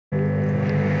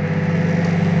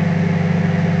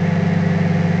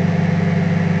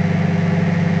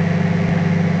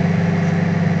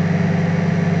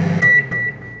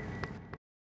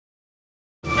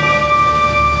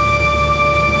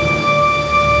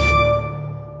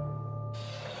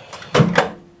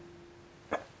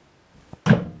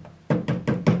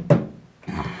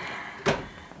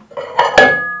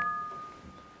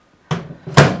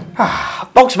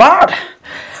Bogsmart!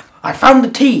 I found the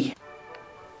tea.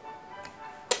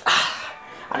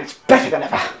 And it's better than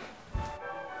ever.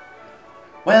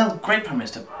 Well, great Prime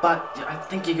Minister, but I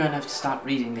think you're going to have to start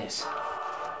reading this.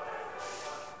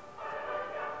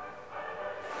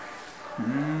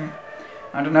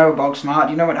 I don't know, Bogsmart.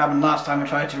 You know what happened last time I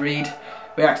tried to read?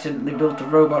 We accidentally built a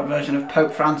robot version of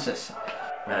Pope Francis.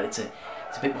 Well, it's a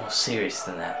bit more serious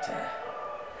than that.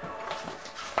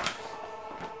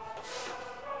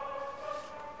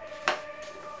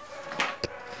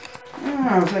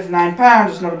 Oh, £39.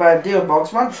 It's not a bad deal,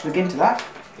 Bogsmart. Just look into that.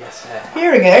 Yes,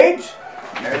 Hearing aids?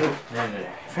 No.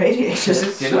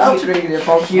 Radiators. You're looking at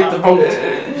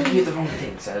the wrong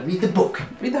thing, sir. Read the book.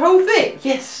 Read the whole thing?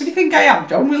 Yes. Who do you think I am,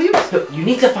 John Williams? Look, you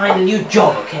need to find a new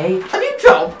job, okay? A new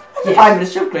job? I'm the Prime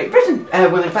Minister of Great Britain.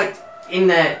 Well, in fact,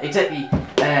 in exactly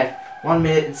 1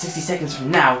 minute and 60 seconds from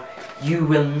now, you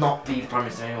will not be the Prime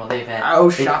Minister anymore.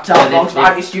 Shut up,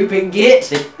 Bogsmart, you stupid git.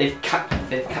 They've cut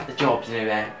the jobs, you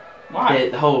know. Why?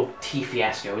 The whole tea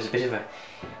fiasco was a bit of a,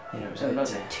 it was a bit,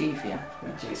 tea fiasco.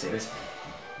 it was a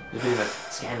bit of a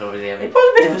scandal over there. It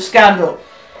was a bit of a scandal.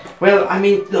 Well, I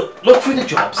mean, look through the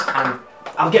jobs and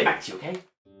I'll get back to you, okay?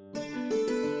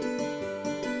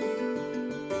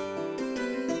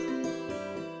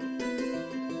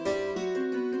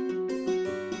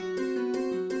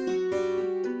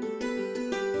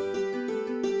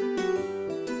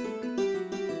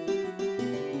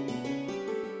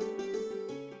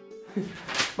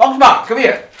 Bogsmart, come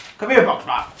here. Come here,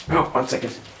 Bogsmart. Oh, 1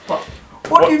 second.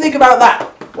 What do you think about that?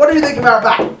 What do you think about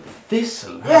that?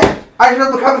 Thistle? Yeah, I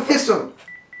shall become a thistle.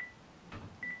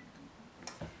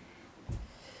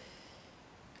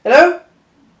 Hello?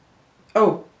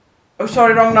 Oh,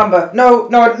 sorry, wrong number. No.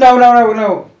 7.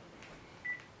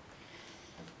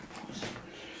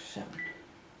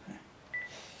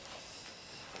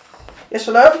 Yes,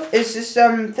 hello? Is this,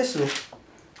 Thistle?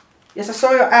 Yes, I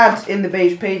saw your ad in the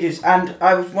beige pages, and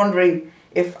I was wondering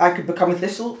if I could become a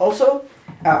thistle also.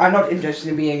 I'm not interested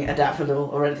in being a daffodil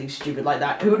or anything stupid like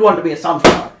that. Who would want to be a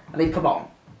sunflower? I mean, come on.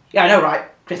 Yeah, I know, right?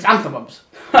 Chrysanthemums.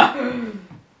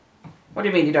 What do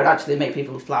you mean you don't actually make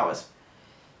people with flowers?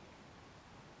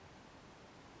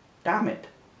 Damn it.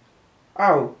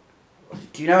 Oh.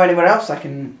 Do you know anywhere else I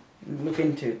can look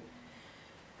into?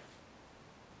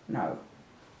 No.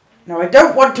 No, I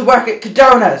don't want to work at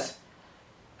Cadona's.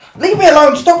 Leave me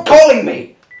alone, stop calling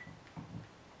me!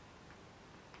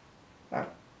 Oh,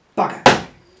 bugger.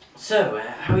 So,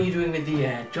 how are you doing with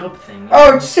the job thing?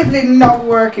 Oh, it's simply not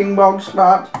working,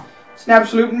 Bogsmart. It's an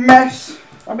absolute mess.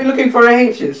 I've been looking for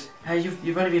ages.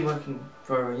 You've only been working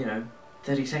for,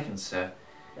 30 seconds, sir.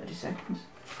 30 seconds?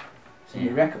 It's a Yeah.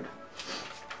 new record.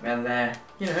 Well, what are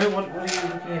you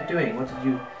looking at doing? What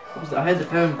was that? I heard the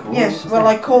phone call. Yes, well,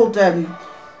 I called a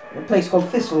place called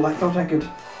Thistle. I thought I could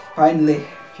finally,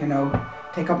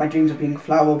 take up my dreams of being a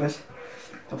flower, but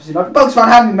obviously not. Bogsmart,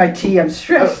 hand me my tea, I'm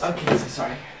stressed. Oh, okay, so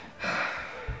sorry.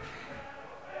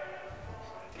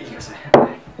 Yes, sir.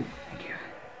 Thank you.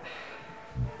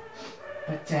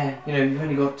 But, you've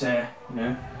only got, a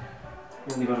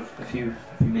few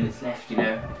minutes left,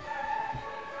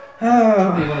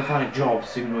 Oh. You want to find a job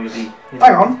soon or you'll be...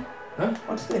 Hang on. Huh?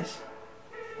 What's this?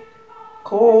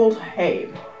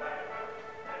 CAULDHAME.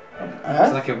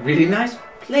 It's like a really nice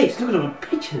place. Look at all the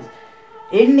pictures.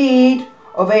 In need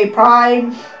of a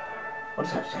prime... What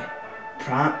does that say?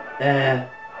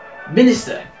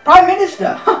 Minister. Prime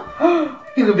Minister!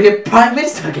 You could be a Prime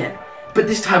Minister again. But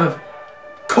this time of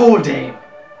CAULDHAME.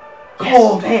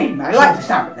 CAULDHAME. I like the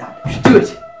sound of that. You should do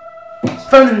it.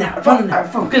 Phone him now. Phone him now.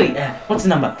 Phone. Billy, what's the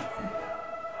number?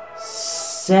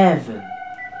 7.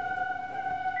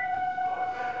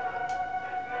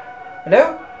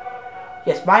 Hello?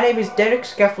 Yes, my name is Derek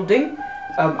Scaffolding.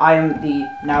 I am the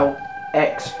now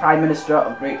ex-Prime Minister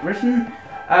of Great Britain.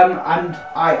 And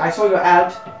I saw your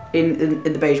ad in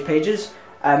the beige pages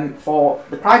for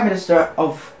the Prime Minister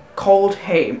of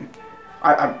CAULDHAME.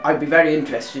 I'd be very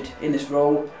interested in this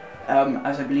role,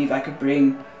 as I believe I could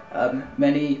bring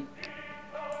many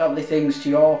lovely things to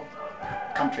your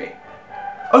country.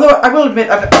 Although I will admit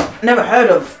I've never heard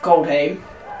of CAULDHAME.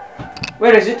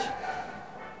 Where is it?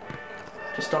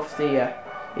 Just off the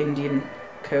Indian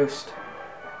coast.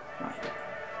 Right.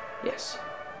 Yes.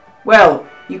 Well,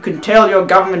 you can tell your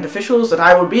government officials that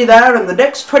I will be there in the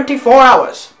next 24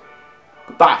 hours.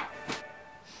 Goodbye.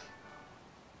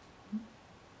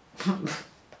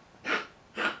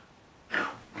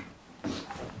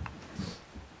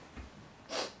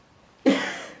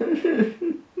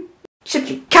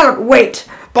 Simply cannot wait.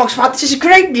 Bogsmart, this is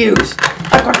great news.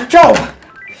 I've got a job.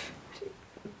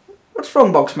 What's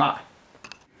wrong, Bogsmart?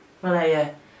 Well,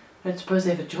 I suppose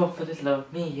they have a job for little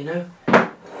old me,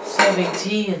 serving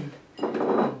tea and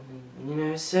you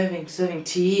know, serving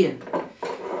tea and.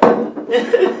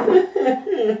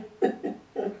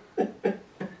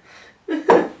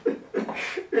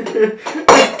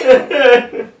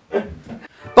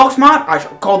 Bogsmart, I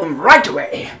shall call them right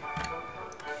away.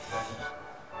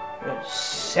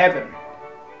 7.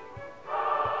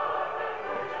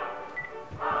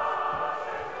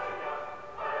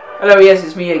 Hello, yes,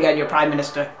 it's me again, your Prime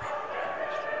Minister.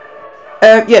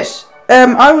 Yes,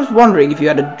 I was wondering if you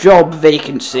had a job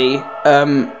vacancy.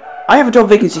 I have a job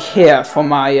vacancy here for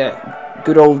my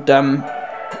good old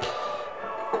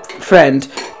friend,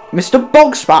 Mr.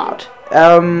 Bogsmart.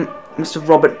 Mr.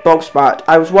 Robert Bogsmart.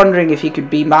 I was wondering if he could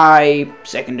be my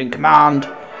second in command,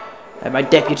 my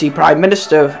deputy Prime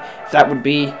Minister, if that would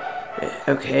be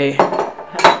okay.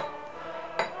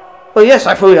 Well, yes,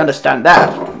 I fully understand that.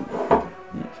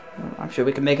 I'm sure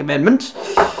we can make amendments.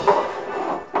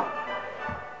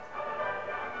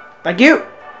 Thank you.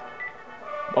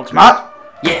 Bogsmart.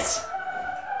 Yes.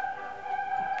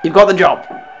 You've got the job.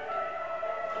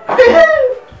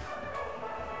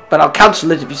 But I'll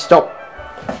cancel it if you stop.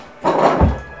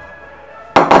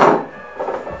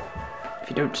 If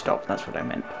you don't stop, that's what I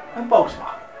meant. And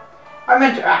Bogsmart, I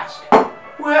meant to ask,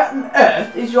 where on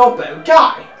earth is your bow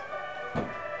tie?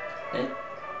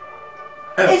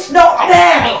 It's not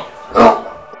there!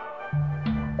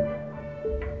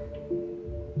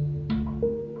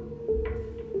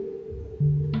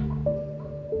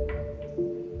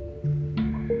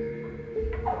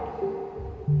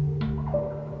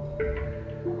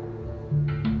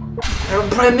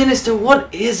 Prime Minister,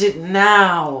 what is it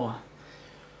now?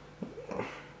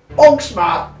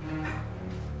 Bogsmart,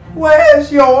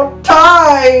 where's your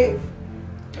tie?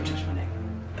 Don't touch my neck.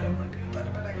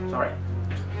 Sorry.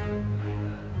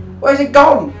 Where's it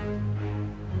gone?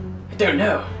 I don't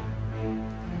know.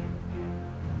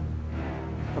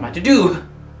 What am I to do?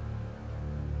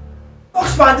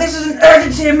 Bogsmart, this is an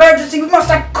urgency emergency. We must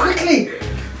act quickly.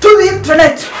 To the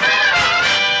internet.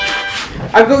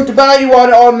 I'm going to buy you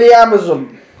one on the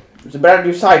Amazon. It's a brand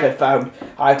new site I found.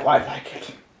 I quite like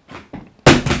it.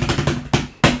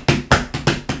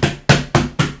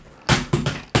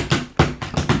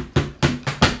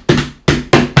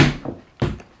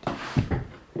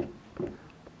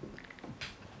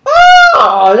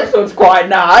 Oh, this one's quite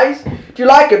nice. Do you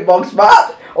like it,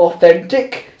 Bogsmart?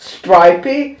 Authentic,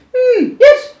 stripy.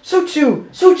 Yes, suits you.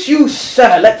 Suits you,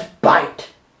 sir. Let's buy it.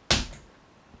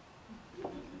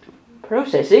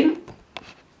 Processing.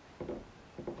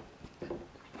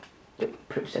 Don't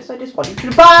process, I just want you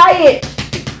to buy it.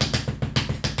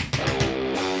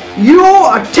 You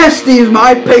are testing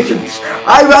my patience.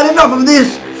 I've had enough of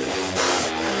this.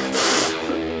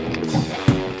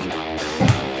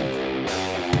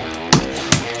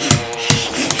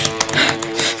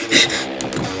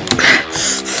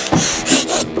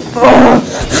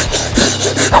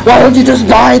 Why don't you just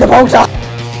buy the poster?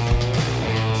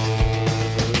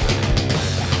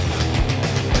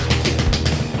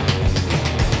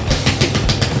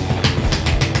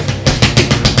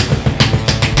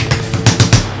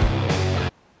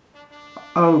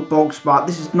 Oh, Bogsmart,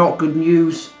 this is not good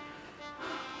news.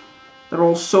 They're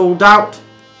all sold out.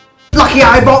 Lucky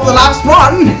I bought the last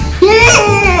one!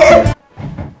 Yeah!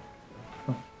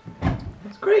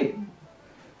 That's great.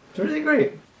 It's really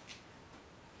great.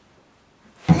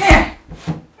 Yeah!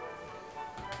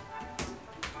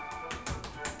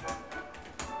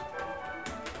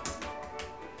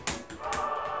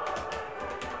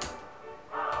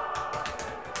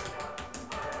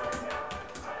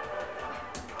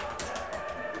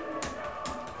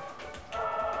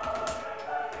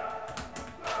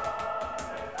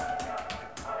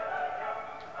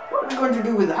 What are we going to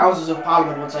do with the Houses of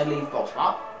Parliament once I leave,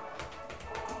 Bogsmart?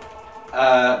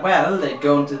 Well, they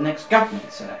go into the next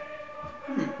government, sir.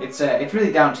 It's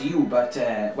really down to you, but,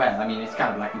 well, I mean, it's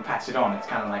kind of like you pass it on. It's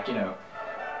kind of like, you know,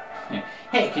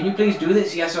 hey, can you please do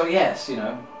this, yes or yes, you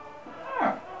know?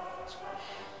 Oh.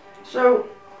 So,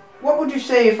 what would you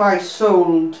say if I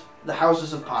sold the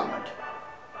Houses of Parliament?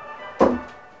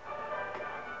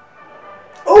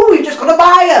 Oh, you've just got a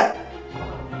buyer!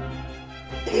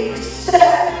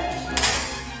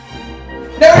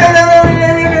 No,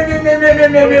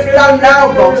 down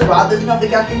now, Bogsmart. There's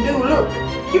nothing I can do. Look.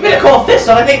 You better call this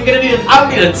one. I think I'm gonna need an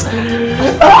ambulance.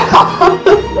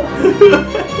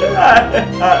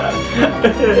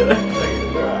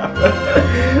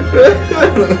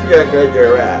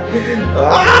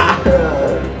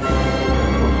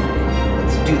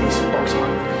 Let's do this,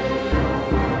 Bogsmart.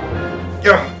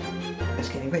 It's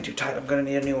getting way too tight. I'm gonna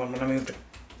need a new one when I move to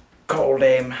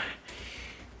CAULDHAME.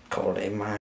 CAULDHAME,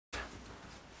 man.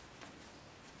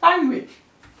 Language.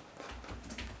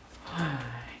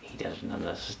 He doesn't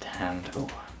understand. Oh.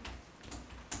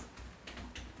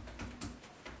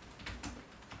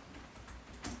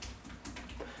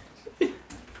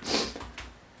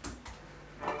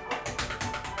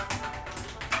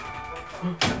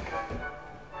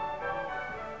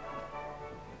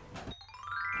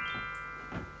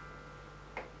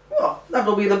 Oh,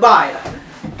 that'll be the buyer.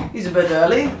 He's a bit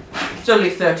early. It's only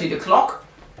 13 o'clock.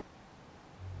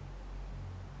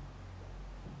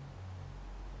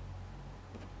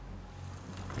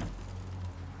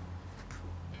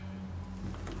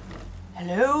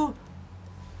 Hello?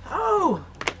 Oh!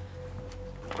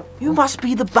 You must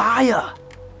be the buyer.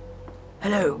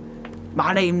 Hello,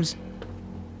 my name's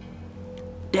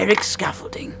Derek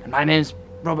Scaffolding. And my name's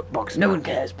Robert Bogsmart. No one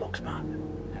cares, Bogsmart.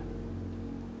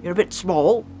 You're a bit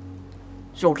small.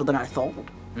 Shorter than I thought.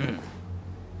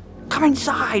 Come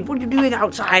inside. What are you doing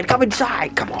outside? Come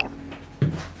inside. Come on.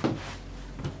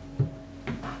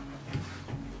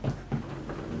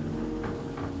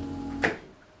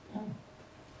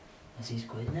 This is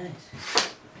quite nice.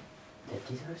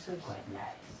 That is also quite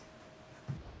nice.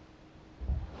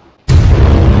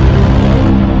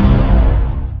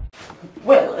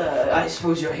 Well, I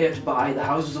suppose you're here to buy the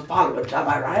Houses of Parliament. Am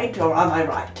I right, or am I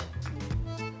right?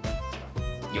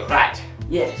 You're right.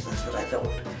 Yes, that's what I thought.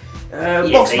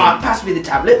 Yes, Bogsmart, pass me the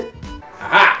tablet.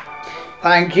 Aha!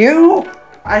 Thank you.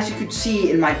 As you can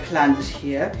see in my plans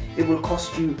here, it will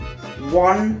cost you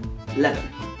 1 lemon.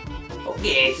 Oh,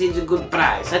 yes, it's a good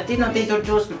price. I did not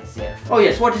introduce myself. Oh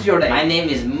yes, what is your name? My name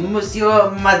is Monsieur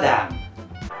Madame.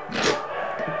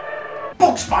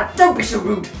 Bogsmart, don't be so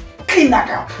rude. Clean that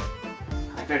up.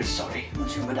 I'm very sorry,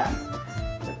 Monsieur Madame.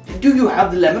 Do you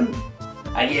have the lemon?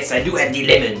 Yes, I do have the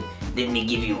lemon. Let me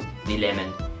give you the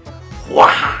lemon.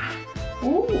 Wah!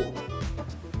 Ooh.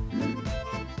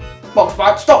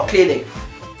 Bogsmart, stop cleaning.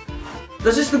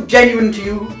 Does this look genuine to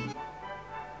you?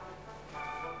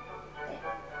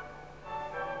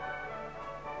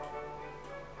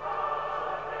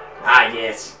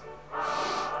 Yes.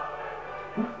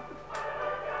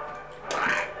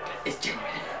 It's genuine.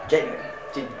 Genuine.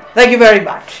 Genuine. Thank you very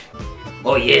much.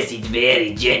 Oh yes, it's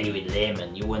very genuine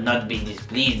lemon. You will not be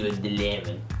displeased with the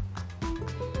lemon.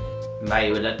 Buy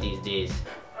you a lot these days.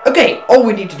 Okay, all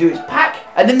we need to do is pack,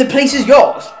 and then the place is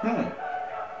yours. Well,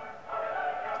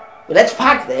 let's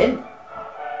pack then.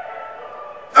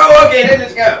 Oh, okay, then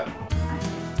let's go.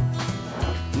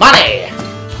 Money!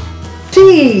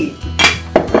 Tea!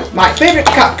 My favourite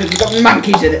cup because it's got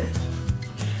monkeys in it.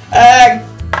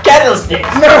 Candlestick!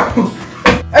 No!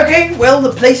 Okay, well,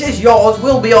 the place is yours.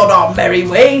 We'll be on our merry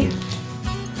way.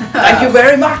 Thank you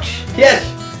very much. Yes!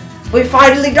 We've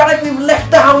finally done it. We've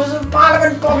left the Houses of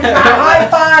Parliament. High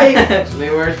five! Actually,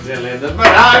 we're still in the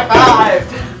high five!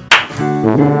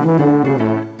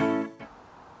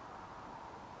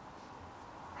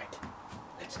 Right,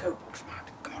 let's go, Bogsmart.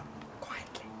 Come on,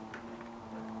 quietly.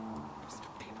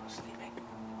 People are sleeping.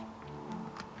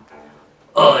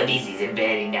 Oh, this is a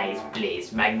very nice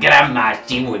place. My grandma,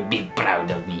 she would be proud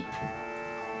of me.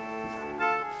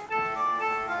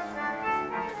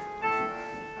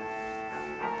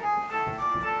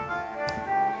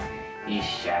 This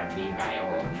shall be my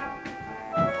home.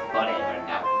 Forever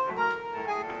now.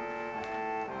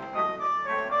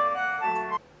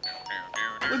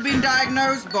 We've been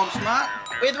diagnosed, Bogsmart.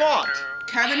 With what?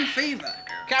 Cabin fever.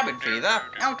 Cabin fever?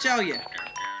 I'll tell you.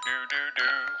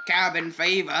 Cabin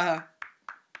fever.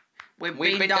 We've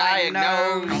been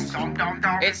diagnosed.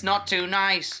 It's not too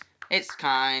nice. It's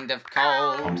kind of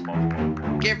cold.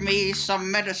 Give me some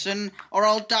medicine or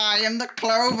I'll die in the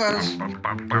clovers.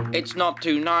 It's not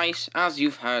too nice, as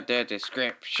you've heard the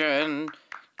description.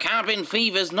 Cabin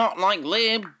fever's not like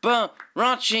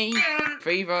Liberace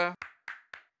fever.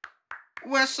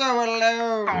 We're so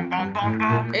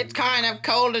alone. It's kind of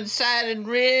cold and sad and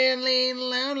really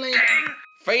lonely.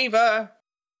 Fever.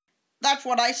 That's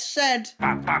what I said.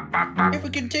 If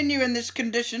we continue in this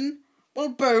condition, we'll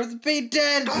both be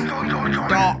dead.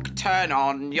 Doc, turn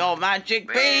on your magic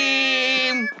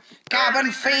beam.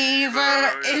 Cabin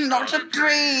fever is not a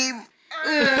dream.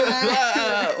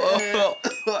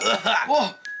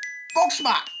 Whoa,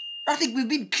 Bogsmart, I think we've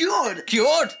been cured.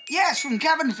 Cured? Yes, from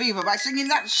cabin fever by singing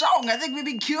that song. I think we've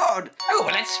been cured. Oh,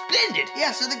 well, that's splendid.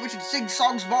 Yes, I think we should sing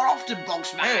songs more often,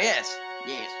 Bogsmart. Oh, yes.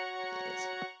 Yes.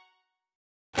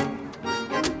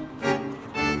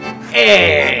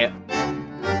 Eh,